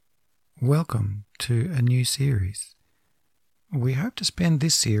Welcome to a new series. We hope to spend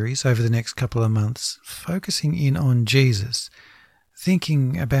this series over the next couple of months focusing in on Jesus,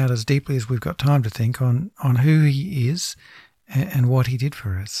 thinking about as deeply as we've got time to think on who he is and what he did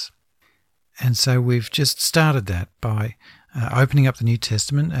for us. And so we've just started that by opening up the New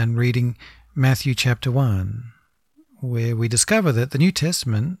Testament and reading Matthew chapter 1, where we discover that the New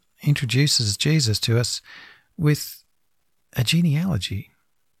Testament introduces Jesus to us with a genealogy.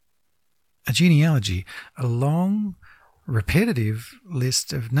 A genealogy, a long, repetitive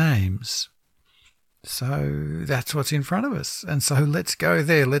list of names. So that's what's in front of us. And so let's go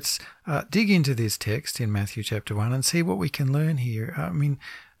there. Let's dig into this text in Matthew chapter 1 and see what we can learn here. I mean,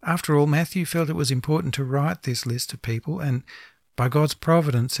 after all, Matthew felt it was important to write this list of people, and by God's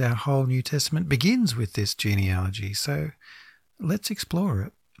providence, our whole New Testament begins with this genealogy. So let's explore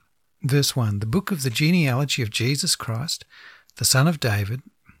it. Verse 1, the book of the genealogy of Jesus Christ, the son of David,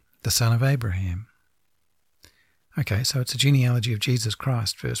 the son of Abraham. Okay, so it's a genealogy of Jesus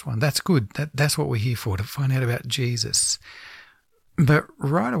Christ, verse 1. That's good. That's what we're here for, to find out about Jesus. But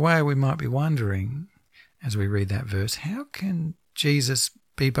right away we might be wondering, as we read that verse, how can Jesus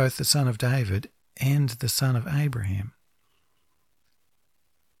be both the son of David and the son of Abraham?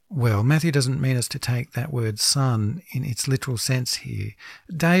 Well, Matthew doesn't mean us to take that word son in its literal sense here.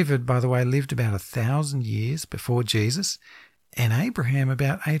 David, by the way, lived about 1,000 years before Jesus, and Abraham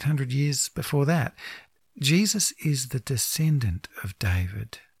about 800 years before that. Jesus is the descendant of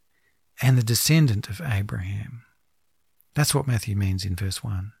David and the descendant of Abraham. That's what Matthew means in verse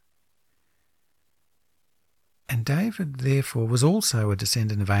 1. And David, therefore, was also a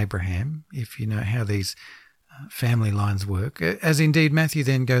descendant of Abraham, if you know how these family lines work, as indeed Matthew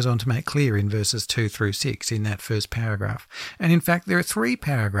then goes on to make clear in verses 2 through 6 in that first paragraph. And in fact, there are 3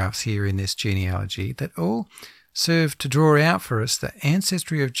 paragraphs here in this genealogy that all serve to draw out for us the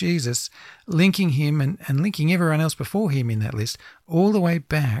ancestry of Jesus, linking him and linking everyone else before him in that list all the way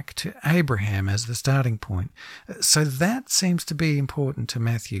back to Abraham as the starting point. So that seems to be important to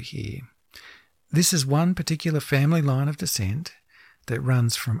Matthew here. This is one particular family line of descent that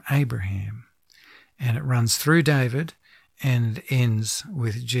runs from Abraham, and it runs through David and ends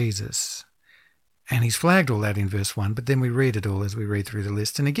with Jesus. And he's flagged all that in verse 1, but then we read it all as we read through the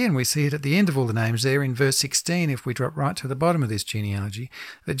list. And again, we see it at the end of all the names there in verse 16, if we drop right to the bottom of this genealogy,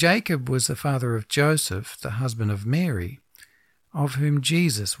 that Jacob was the father of Joseph, the husband of Mary, of whom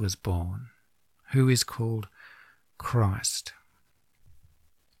Jesus was born, who is called Christ.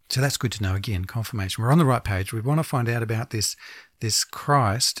 So that's good to know. Again, confirmation. We're on the right page. We want to find out about this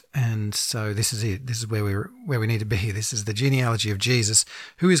Christ, and so this is it. This is where we need to be. This is the genealogy of Jesus,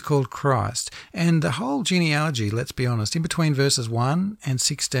 who is called Christ. And the whole genealogy, let's be honest, in between verses 1 and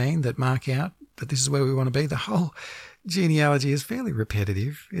 16 that mark out that this is where we want to be, the whole genealogy is fairly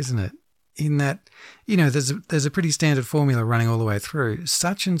repetitive, isn't it? In that, there's a pretty standard formula running all the way through.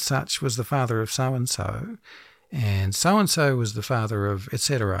 Such and such was the father of so-and-so was the father of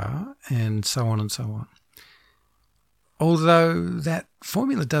etc., and so on and so on. Although that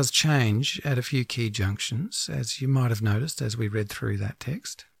formula does change at a few key junctions, as you might have noticed as we read through that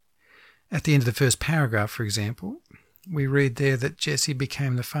text. At the end of the first paragraph, for example, we read there that Jesse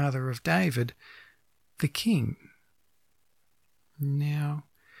became the father of David, the king. Now,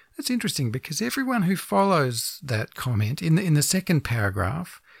 that's interesting because everyone who follows that comment in the second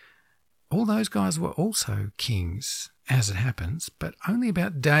paragraph, all those guys were also kings, as it happens, but only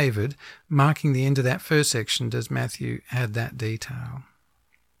about David, marking the end of that first section, does Matthew add that detail.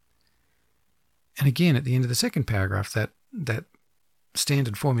 And again, at the end of the second paragraph, that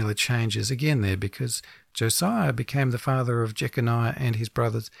standard formula changes again there, because Josiah became the father of Jeconiah and his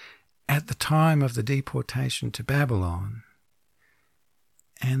brothers at the time of the deportation to Babylon.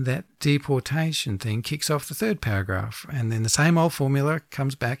 And that deportation thing kicks off the third paragraph. And then the same old formula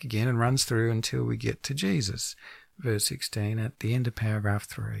comes back again and runs through until we get to Jesus, verse 16, at the end of paragraph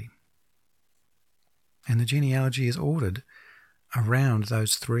 3. And the genealogy is ordered around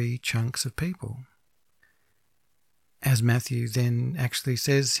those 3 chunks of people. As Matthew then actually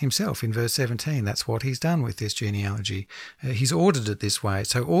says himself in verse 17, that's what he's done with this genealogy. He's ordered it this way.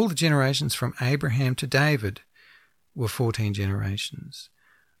 So all the generations from Abraham to David were 14 generations.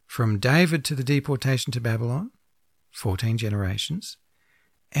 From David to the deportation to Babylon, 14 generations.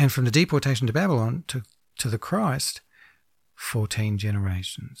 And from the deportation to Babylon to the Christ, 14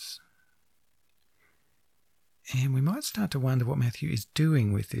 generations. And we might start to wonder what Matthew is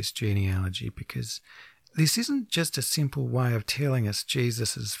doing with this genealogy, because this isn't just a simple way of telling us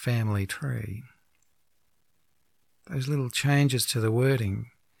Jesus' family tree. Those little changes to the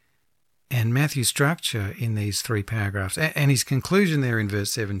wording And Matthew's structure in these 3 paragraphs and his conclusion there in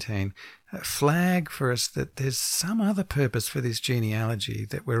verse 17 flag for us that there's some other purpose for this genealogy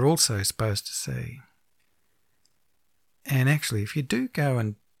that we're also supposed to see. And actually, if you do go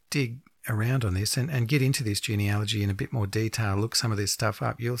and dig around on this and get into this genealogy in a bit more detail, look some of this stuff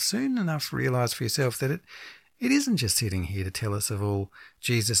up, you'll soon enough realise for yourself that it isn't just sitting here to tell us of all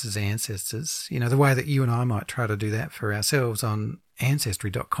Jesus' ancestors, the way that you and I might try to do that for ourselves on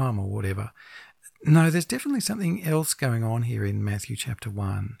Ancestry.com or whatever. No, there's definitely something else going on here in Matthew chapter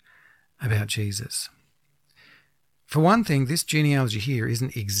 1 about Jesus. For one thing, this genealogy here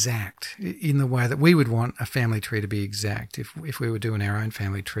isn't exact in the way that we would want a family tree to be exact if we were doing our own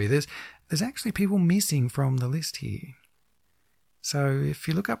family tree. There's actually people missing from the list here. So if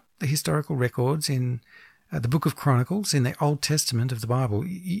you look up the historical records in the book of Chronicles in the Old Testament of the Bible,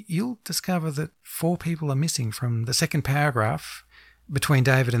 you'll discover that 4 people are missing from the second paragraph between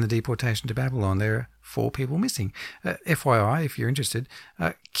David and the deportation to Babylon. There are 4 people missing. FYI, if you're interested,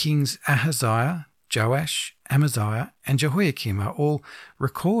 Kings Ahaziah, Joash, Amaziah and Jehoiakim are all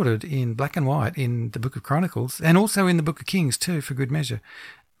recorded in black and white in the book of Chronicles and also in the book of Kings too, for good measure.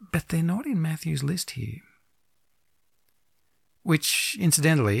 But they're not in Matthew's list here. Which,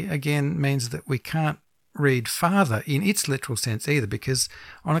 incidentally, again means that we can't read father in its literal sense either, because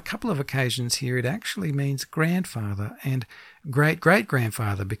on a couple of occasions here it actually means grandfather and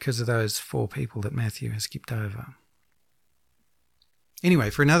great-great-grandfather because of those 4 people that Matthew has skipped over. Anyway,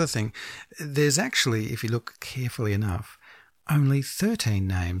 for another thing, there's actually, if you look carefully enough, only 13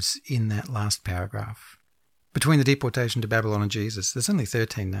 names in that last paragraph. Between the deportation to Babylon and Jesus, there's only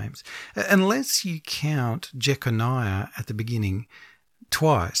 13 names. Unless you count Jeconiah at the beginning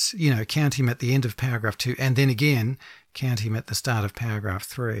twice, count him at the end of paragraph 2 and then again count him at the start of paragraph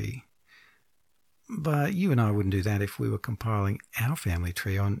 3. But you and I wouldn't do that if we were compiling our family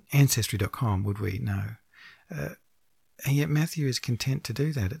tree on Ancestry.com, would we? No. And yet Matthew is content to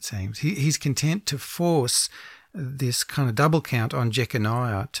do that, it seems. He's content to force this kind of double count on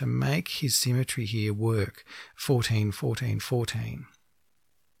Jeconiah to make his symmetry here work, 14, 14, 14.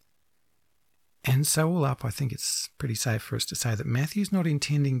 And so all up, I think it's pretty safe for us to say that Matthew's not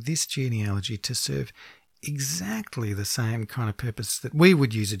intending this genealogy to serve exactly the same kind of purpose that we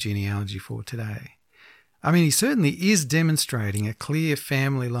would use a genealogy for today. I mean, he certainly is demonstrating a clear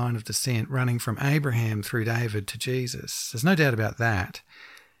family line of descent running from Abraham through David to Jesus. There's no doubt about that.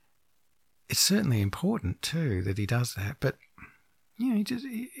 It's certainly important too that he does that, but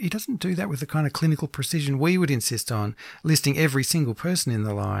he doesn't do that with the kind of clinical precision we would insist on, listing every single person in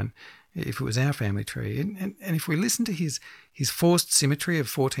the line if it was our family tree. And if we listen to his forced symmetry of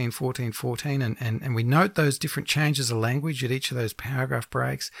 14, 14, 14, and we note those different changes of language at each of those paragraph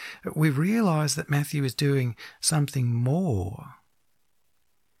breaks, we realise that Matthew is doing something more.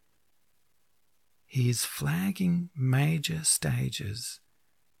 He is flagging major stages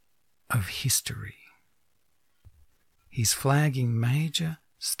of history. He's flagging major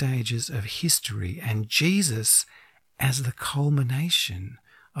stages of history and Jesus as the culmination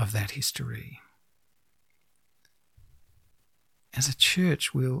of that history. As a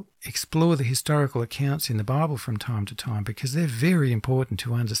church, we'll explore the historical accounts in the Bible from time to time because they're very important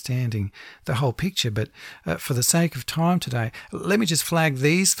to understanding the whole picture. But for the sake of time today, let me just flag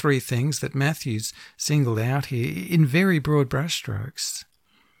these 3 things that Matthew's singled out here in very broad brushstrokes.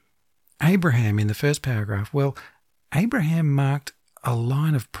 Abraham in the first paragraph. Well, Abraham marked a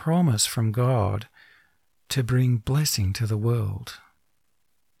line of promise from God to bring blessing to the world.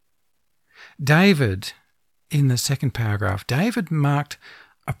 David, in the second paragraph, David marked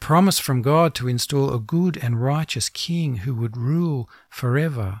a promise from God to install a good and righteous king who would rule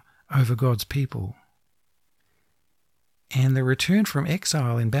forever over God's people. And the return from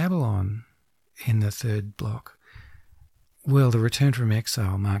exile in Babylon in the third block. Well, the return from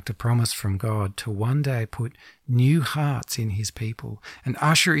exile marked a promise from God to one day put new hearts in his people and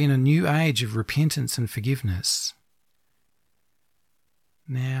usher in a new age of repentance and forgiveness.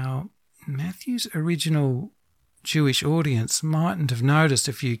 Now, Matthew's original Jewish audience mightn't have noticed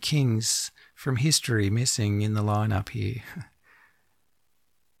a few kings from history missing in the lineup here.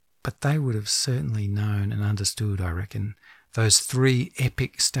 But they would have certainly known and understood, I reckon, those 3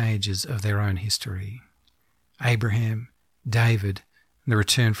 epic stages of their own history. Abraham, David, and the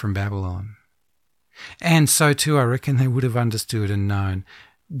return from Babylon. And so too, I reckon they would have understood and known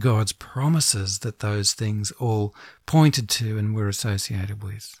God's promises that those things all pointed to and were associated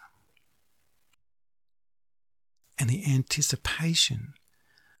with. And the anticipation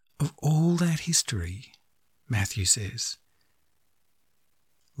of all that history, Matthew says,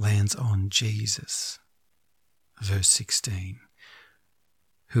 lands on Jesus, verse 16,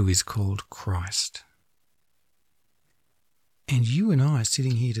 who is called Christ. And you and I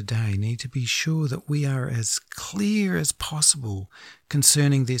sitting here today need to be sure that we are as clear as possible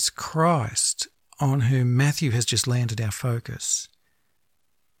concerning this Christ on whom Matthew has just landed our focus.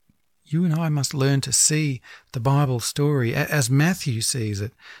 You and I must learn to see the Bible story as Matthew sees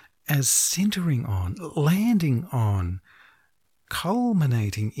it, as centering on, landing on,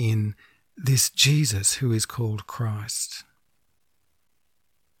 culminating in this Jesus who is called Christ.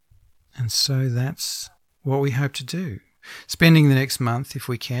 And so that's what we hope to do. Spending the next month, if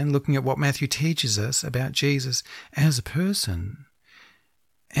we can, looking at what Matthew teaches us about Jesus as a person.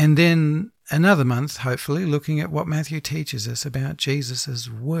 And then another month, hopefully, looking at what Matthew teaches us about Jesus'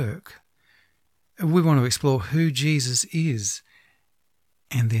 work. We want to explore who Jesus is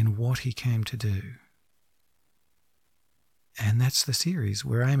and then what he came to do. And that's the series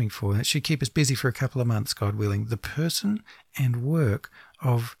we're aiming for. That should keep us busy for a couple of months, God willing. The person and work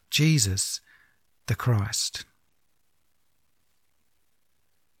of Jesus, the Christ.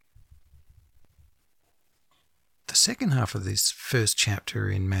 The second half of this first chapter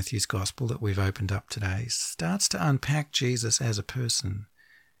in Matthew's Gospel that we've opened up today starts to unpack Jesus as a person,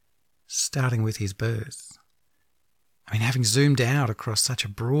 starting with his birth. I mean, having zoomed out across such a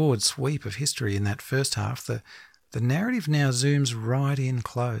broad sweep of history in that first half, the narrative now zooms right in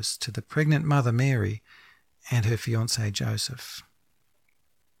close to the pregnant mother Mary and her fiancé Joseph.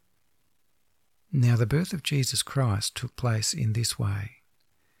 Now, the birth of Jesus Christ took place in this way.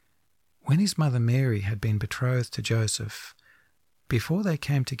 When his mother Mary had been betrothed to Joseph, before they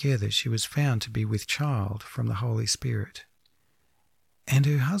came together she was found to be with child from the Holy Spirit. And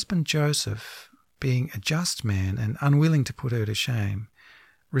her husband Joseph, being a just man and unwilling to put her to shame,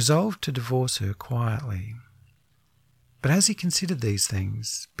 resolved to divorce her quietly. But as he considered these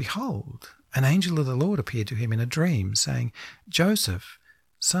things, behold, an angel of the Lord appeared to him in a dream, saying, Joseph,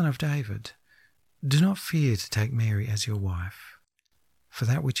 son of David, do not fear to take Mary as your wife. For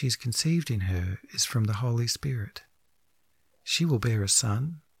that which is conceived in her is from the Holy Spirit. She will bear a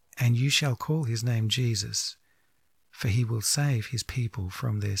son, and you shall call his name Jesus, for he will save his people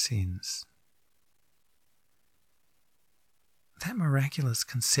from their sins. That miraculous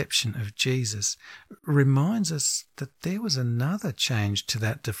conception of Jesus reminds us that there was another change to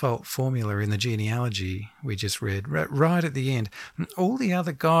that default formula in the genealogy we just read, right at the end. All the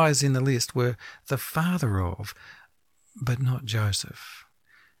other guys in the list were the father of, but not Joseph.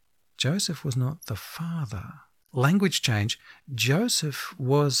 Joseph was not the father. Language change. Joseph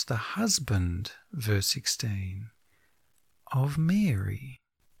was the husband, verse 16, of Mary,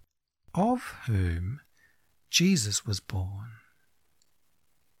 of whom Jesus was born.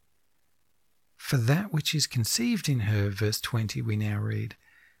 For that which is conceived in her, verse 20 we now read,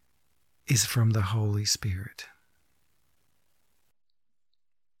 is from the Holy Spirit.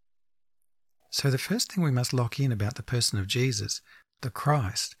 So the first thing we must lock in about the person of Jesus, the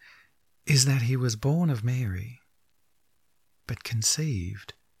Christ, is that he was born of Mary, but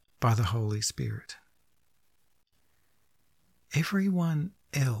conceived by the Holy Spirit. Everyone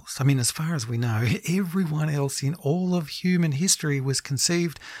else, as far as we know, everyone else in all of human history was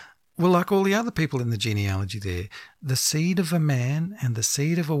conceived, well, like all the other people in the genealogy there. The seed of a man and the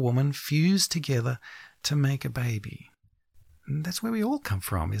seed of a woman fused together to make a baby. And that's where we all come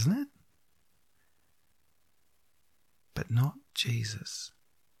from, isn't it? But not Jesus.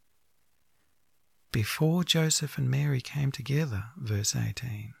 Before Joseph and Mary came together, verse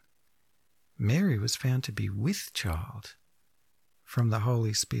 18, Mary was found to be with child from the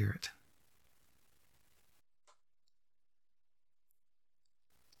Holy Spirit.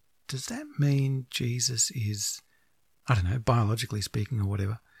 Does that mean Jesus is, biologically speaking or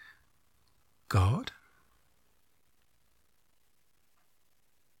whatever, God?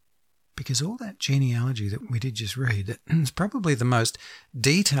 Because all that genealogy that we did just read is probably the most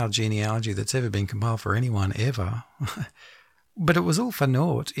detailed genealogy that's ever been compiled for anyone ever. But it was all for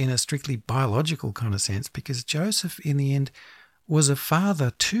naught in a strictly biological kind of sense, because Joseph in the end was a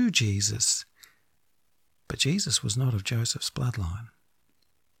father to Jesus. But Jesus was not of Joseph's bloodline.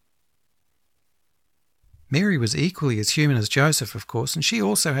 Mary was equally as human as Joseph, of course, and she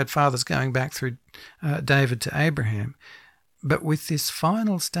also had fathers going back through David to Abraham. But with this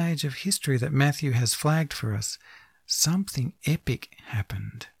final stage of history that Matthew has flagged for us, something epic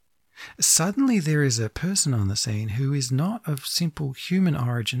happened. Suddenly there is a person on the scene who is not of simple human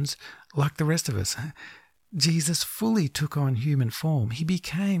origins like the rest of us. Jesus fully took on human form. He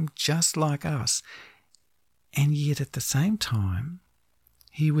became just like us. And yet at the same time,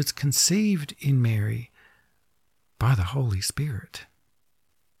 he was conceived in Mary by the Holy Spirit.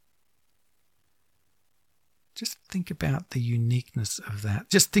 Just think about the uniqueness of that.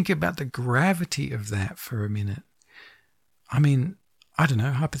 Just think about the gravity of that for a minute. I mean, I don't know,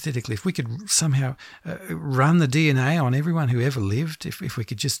 hypothetically, if we could somehow run the DNA on everyone who ever lived, if we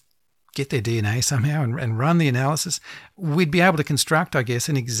could just get their DNA somehow and run the analysis, we'd be able to construct, I guess,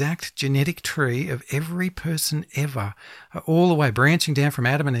 an exact genetic tree of every person ever, all the way branching down from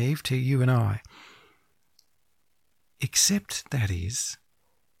Adam and Eve to you and I. Except, that is,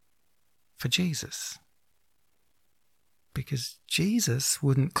 for Jesus. Because Jesus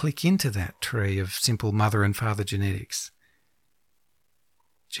wouldn't click into that tree of simple mother and father genetics.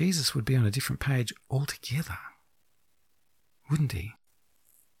 Jesus would be on a different page altogether, wouldn't he?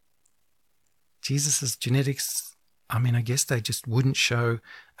 Jesus' genetics, I mean, I guess they just wouldn't show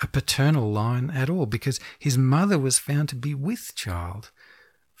a paternal line at all, because his mother was found to be with child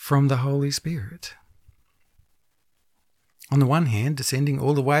from the Holy Spirit. On the one hand, descending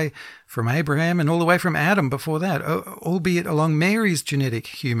all the way from Abraham and all the way from Adam before that, albeit along Mary's genetic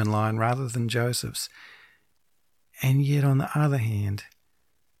human line rather than Joseph's. And yet on the other hand,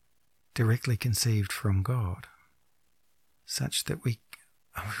 directly conceived from God, such that we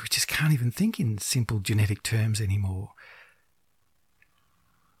just can't even think in simple genetic terms anymore.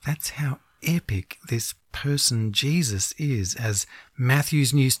 That's how epic this person Jesus is, as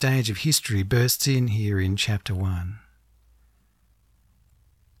Matthew's new stage of history bursts in here in chapter 1.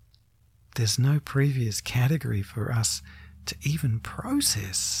 There's no previous category for us to even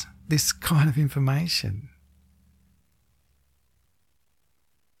process this kind of information.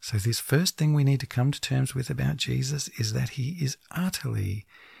 So this first thing we need to come to terms with about Jesus is that he is utterly,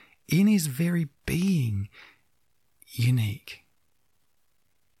 in his very being, unique.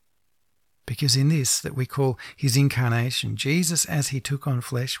 Because in this that we call his incarnation, Jesus, as he took on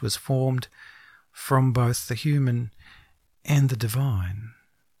flesh, was formed from both the human and the divine.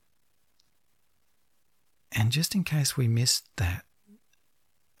 And just in case we missed that,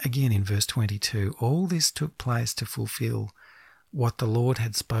 again in verse 22, all this took place to fulfill what the Lord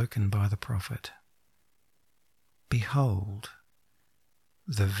had spoken by the prophet. Behold,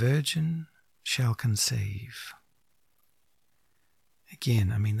 the virgin shall conceive.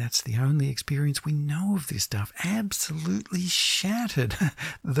 Again, I mean, that's the only experience we know of this stuff. Absolutely shattered.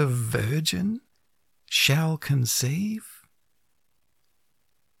 The virgin shall conceive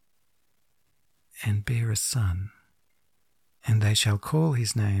and bear a son, and they shall call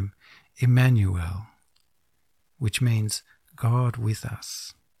his name Emmanuel, which means God with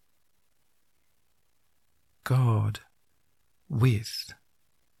us. God with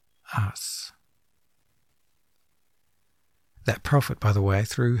us. That prophet, by the way,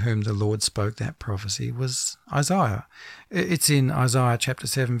 through whom the Lord spoke that prophecy, was Isaiah. It's in Isaiah chapter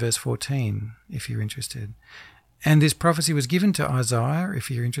 7, verse 14, if you're interested. And this prophecy was given to Isaiah, if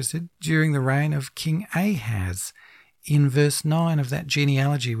you're interested, during the reign of King Ahaz, in verse 9 of that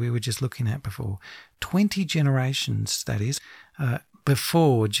genealogy we were just looking at before. 20 generations, that is,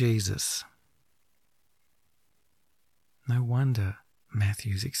 before Jesus. No wonder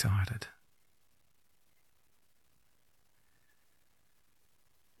Matthew's excited.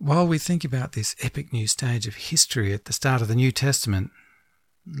 While we think about this epic new stage of history at the start of the New Testament,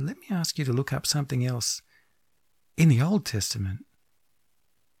 let me ask you to look up something else in the Old Testament.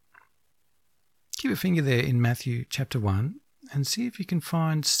 Keep a finger there in Matthew chapter 1 and see if you can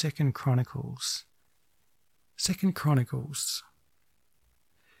find 2 Chronicles. 2 Chronicles.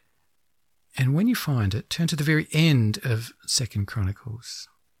 And when you find it, turn to the very end of 2 Chronicles.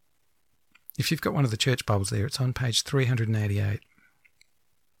 If you've got one of the church Bibles there, it's on page 388.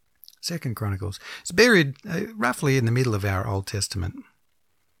 2 Chronicles. It's buried roughly in the middle of our Old Testament.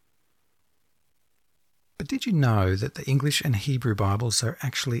 But did you know that the English and Hebrew Bibles are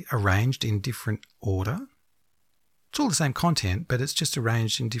actually arranged in different order? It's all the same content, but it's just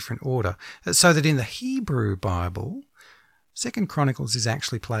arranged in different order. So that in the Hebrew Bible, 2 Chronicles is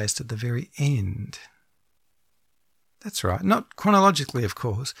actually placed at the very end. That's right. Not chronologically, of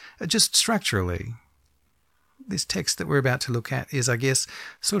course, just structurally. This text that we're about to look at is, I guess,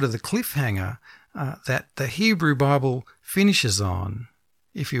 sort of the cliffhanger that the Hebrew Bible finishes on,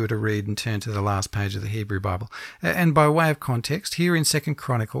 if you were to read and turn to the last page of the Hebrew Bible. And by way of context, here in 2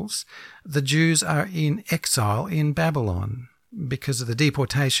 Chronicles, the Jews are in exile in Babylon because of the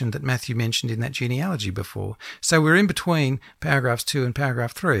deportation that Matthew mentioned in that genealogy before. So we're in between paragraphs 2 and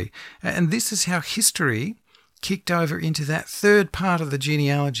paragraph 3. And this is how history kicked over into that third part of the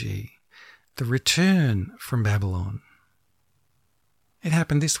genealogy, the return from Babylon. It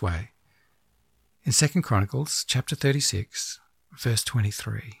happened this way. In 2 Chronicles chapter 36, verse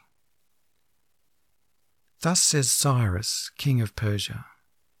 23. Thus says Cyrus, king of Persia,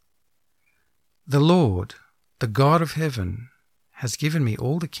 the Lord, the God of heaven, has given me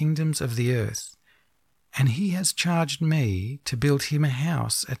all the kingdoms of the earth, and he has charged me to build him a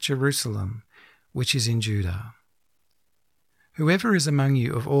house at Jerusalem, which is in Judah. Whoever is among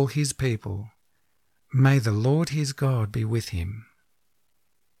you of all his people, may the Lord his God be with him.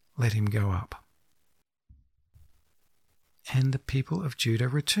 Let him go up. And the people of Judah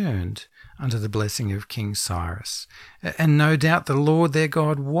returned under the blessing of King Cyrus. And no doubt the Lord their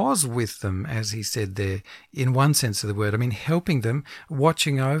God was with them, as he said there, in one sense of the word. I mean, helping them,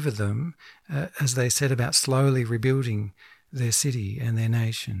 watching over them, as they set about slowly rebuilding their city and their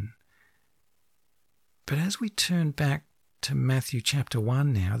nation. But as we turn back to Matthew chapter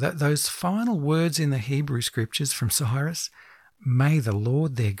 1 now, those final words in the Hebrew scriptures from Cyrus, may the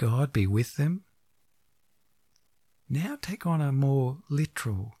Lord their God be with them, now take on a more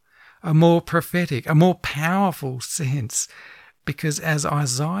literal, a more prophetic, a more powerful sense, because as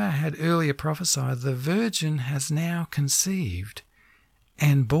Isaiah had earlier prophesied, the virgin has now conceived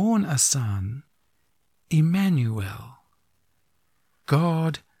and borne a son, Emmanuel,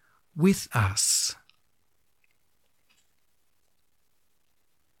 God with us.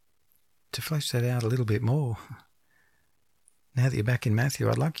 To flesh that out a little bit more, now that you're back in Matthew,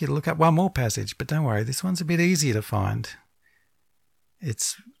 I'd like you to look up one more passage, but don't worry, this one's a bit easier to find.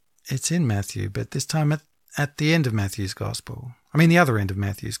 It's in Matthew, but this time at the end of Matthew's Gospel. I mean the other end of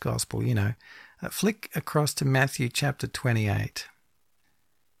Matthew's Gospel, you know. Flick across to Matthew chapter 28.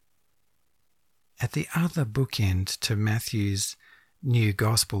 At the other bookend to Matthew's new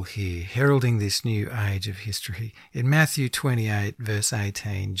Gospel here, heralding this new age of history, in Matthew 28 verse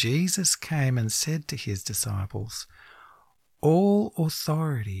 18, Jesus came and said to his disciples, all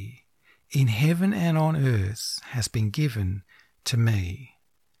authority in heaven and on earth has been given to me.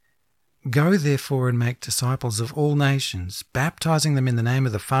 Go therefore and make disciples of all nations, baptizing them in the name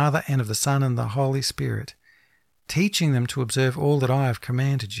of the Father and of the Son and the Holy Spirit, teaching them to observe all that I have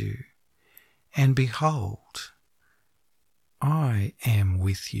commanded you. And behold, I am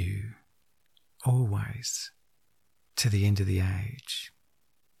with you always to the end of the age.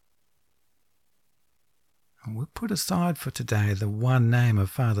 And we'll put aside for today the one name of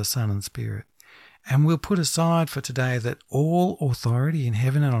Father, Son and Spirit. And we'll put aside for today that all authority in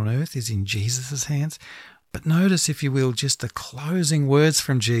heaven and on earth is in Jesus' hands. But notice, if you will, just the closing words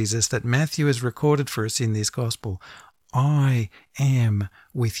from Jesus that Matthew has recorded for us in this Gospel. I am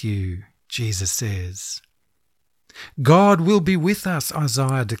with you, Jesus says. God will be with us,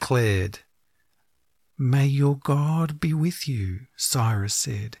 Isaiah declared. May your God be with you, Cyrus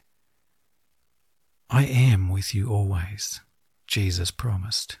said. I am with you always, Jesus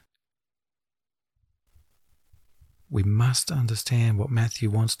promised. We must understand what Matthew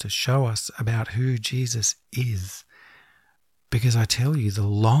wants to show us about who Jesus is. Because I tell you, the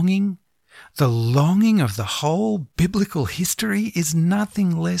longing of the whole biblical history is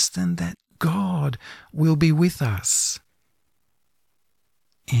nothing less than that God will be with us.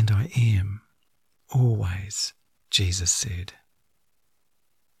 And I am always, Jesus said.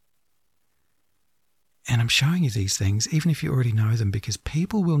 And I'm showing you these things, even if you already know them, because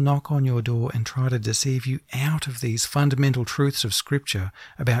people will knock on your door and try to deceive you out of these fundamental truths of Scripture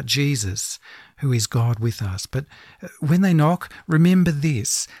about Jesus, who is God with us. But when they knock, remember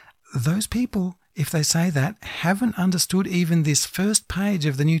this. Those people, if they say that, haven't understood even this first page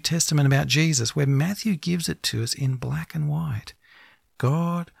of the New Testament about Jesus, where Matthew gives it to us in black and white.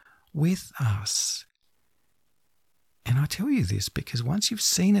 God with us. And I tell you this because once you've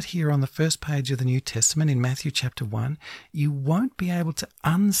seen it here on the first page of the New Testament in Matthew chapter 1, you won't be able to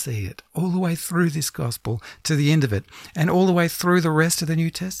unsee it all the way through this gospel to the end of it and all the way through the rest of the New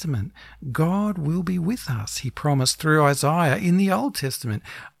Testament. God will be with us, he promised through Isaiah in the Old Testament.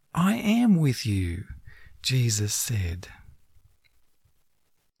 I am with you, Jesus said.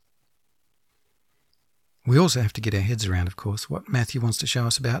 We also have to get our heads around, of course, what Matthew wants to show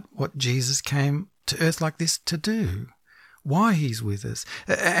us about what Jesus came to earth like this to do, why he's with us.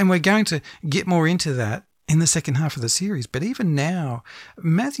 And we're going to get more into that in the second half of the series. But even now,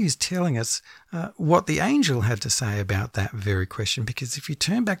 Matthew's telling us what the angel had to say about that very question. Because if you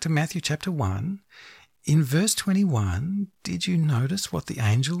turn back to Matthew chapter 1, in verse 21, did you notice what the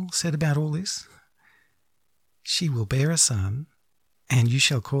angel said about all this? She will bear a son, and you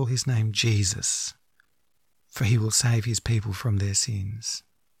shall call his name Jesus, for he will save his people from their sins.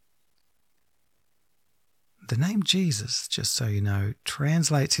 The name Jesus, just so you know,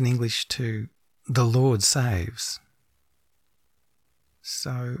 translates in English to the Lord saves.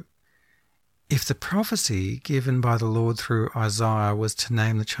 So, if the prophecy given by the Lord through Isaiah was to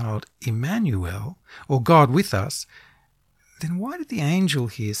name the child Emmanuel, or God with us, then why did the angel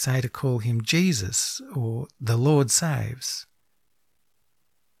here say to call him Jesus or the Lord saves?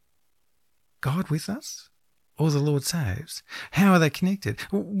 God with us or the Lord saves? How are they connected?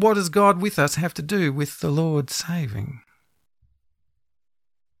 What does God with us have to do with the Lord saving?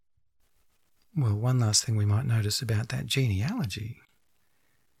 Well, one last thing we might notice about that genealogy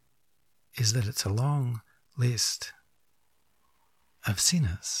is that it's a long list of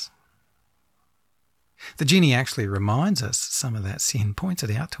sinners. The genie actually reminds us some of that sin, points it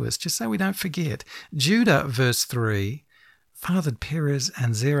out to us, just so we don't forget. Judah, verse 3, fathered Perez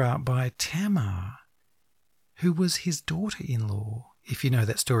and Zerah by Tamar, who was his daughter-in-law, if you know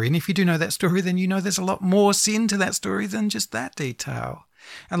that story. And if you do know that story, then you know there's a lot more sin to that story than just that detail.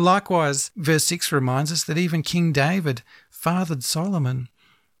 And likewise, verse 6 reminds us that even King David fathered Solomon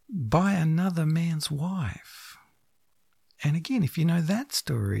by another man's wife. And again, if you know that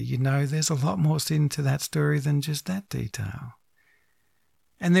story, you know there's a lot more sin to that story than just that detail.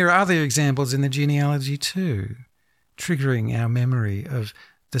 And there are other examples in the genealogy too, triggering our memory of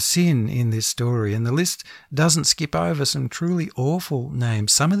the sin in this story. And the list doesn't skip over some truly awful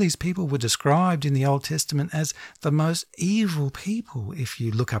names. Some of these people were described in the Old Testament as the most evil people if you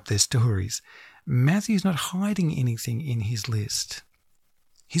look up their stories. Matthew's not hiding anything in his list.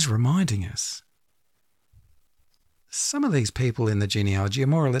 He's reminding us. Some of these people in the genealogy are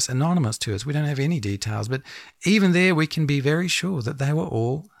more or less anonymous to us. We don't have any details, but even there we can be very sure that they were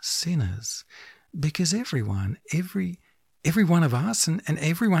all sinners, because every one of us and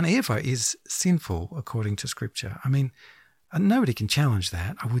everyone ever is sinful according to Scripture. I mean, nobody can challenge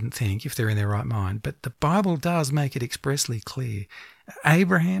that, I wouldn't think, if they're in their right mind, but the Bible does make it expressly clear.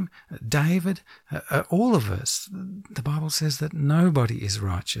 Abraham, David, all of us, the Bible says that nobody is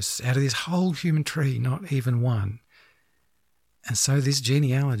righteous. Out of this whole human tree, not even one. And so this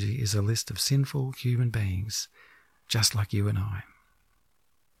genealogy is a list of sinful human beings, just like you and I.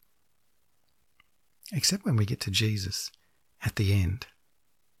 Except when we get to Jesus at the end.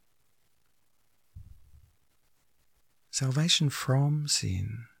 Salvation from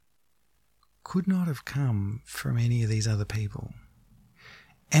sin could not have come from any of these other people.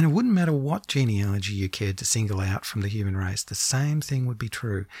 And it wouldn't matter what genealogy you cared to single out from the human race, the same thing would be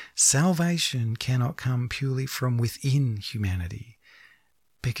true. Salvation cannot come purely from within humanity,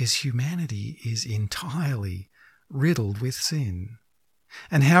 because humanity is entirely riddled with sin.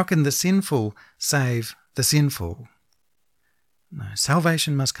 And how can the sinful save the sinful? No,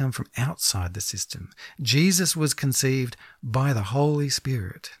 salvation must come from outside the system. Jesus was conceived by the Holy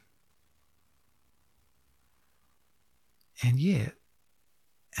Spirit. And yet,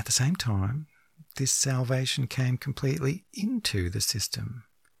 at the same time, this salvation came completely into the system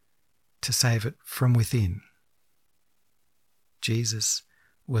to save it from within. Jesus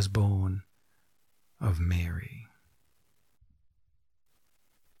was born of Mary.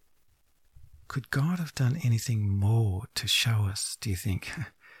 Could God have done anything more to show us, do you think,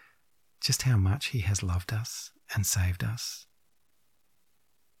 just how much he has loved us and saved us?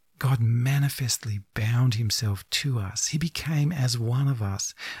 God manifestly bound himself to us. He became as one of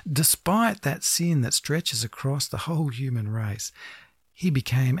us. Despite that sin that stretches across the whole human race, he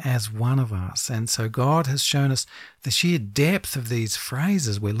became as one of us. And so God has shown us the sheer depth of these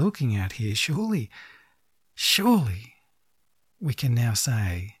phrases we're looking at here. Surely we can now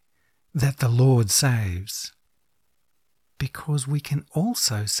say that the Lord saves, because we can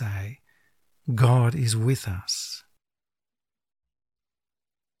also say God is with us.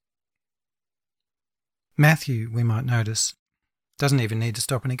 Matthew, we might notice, doesn't even need to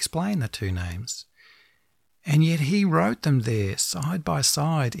stop and explain the two names. And yet he wrote them there side by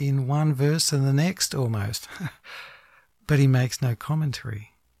side in one verse and the next almost. But he makes no commentary,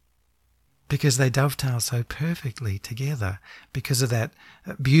 because they dovetail so perfectly together, because of that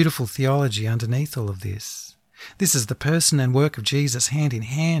beautiful theology underneath all of this. This is the person and work of Jesus hand in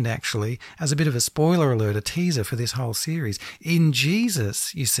hand, actually, as a bit of a spoiler alert, a teaser for this whole series. In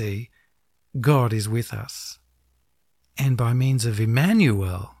Jesus, you see, God is with us. And by means of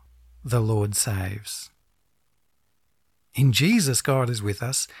Emmanuel, the Lord saves. In Jesus, God is with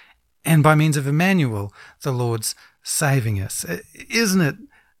us. And by means of Emmanuel, the Lord's saving us. Isn't it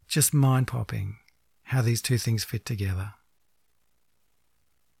just mind-popping how these two things fit together?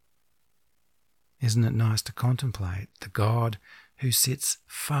 Isn't it nice to contemplate the God who sits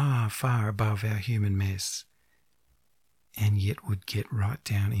far, far above our human mess and yet would get right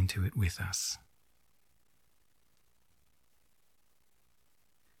down into it with us?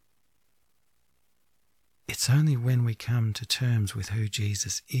 It's only when we come to terms with who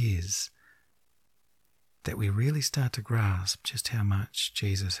Jesus is that we really start to grasp just how much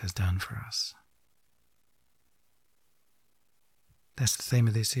Jesus has done for us. That's the theme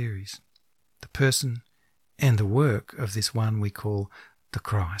of this series. The person and the work of this one we call the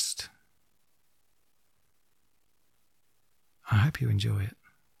Christ. I hope you enjoy it.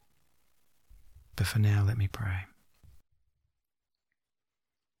 But for now, let me pray.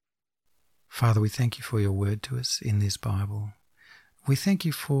 Father, we thank you for your word to us in this Bible. We thank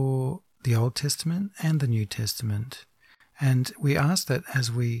you for the Old Testament and the New Testament. And we ask that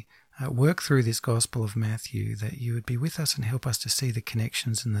as we work through this Gospel of Matthew, that you would be with us and help us to see the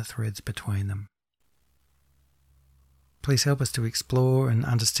connections and the threads between them. Please help us to explore and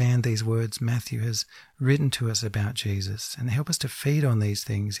understand these words Matthew has written to us about Jesus, and help us to feed on these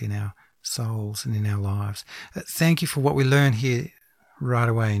things in our souls and in our lives. Thank you for what we learn here right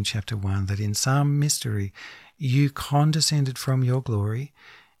away in chapter 1, that in some mystery you condescended from your glory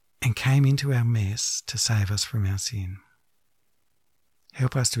and came into our mess to save us from our sin.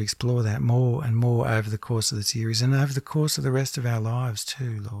 Help us to explore that more and more over the course of the series and over the course of the rest of our lives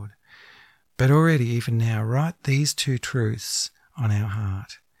too, Lord. But already, even now, write these two truths on our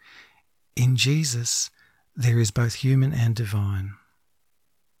heart. In Jesus, there is both human and divine.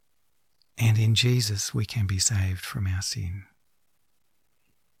 And in Jesus, we can be saved from our sin.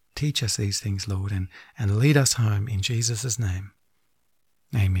 Teach us these things, Lord, and lead us home in Jesus' name.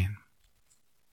 Amen.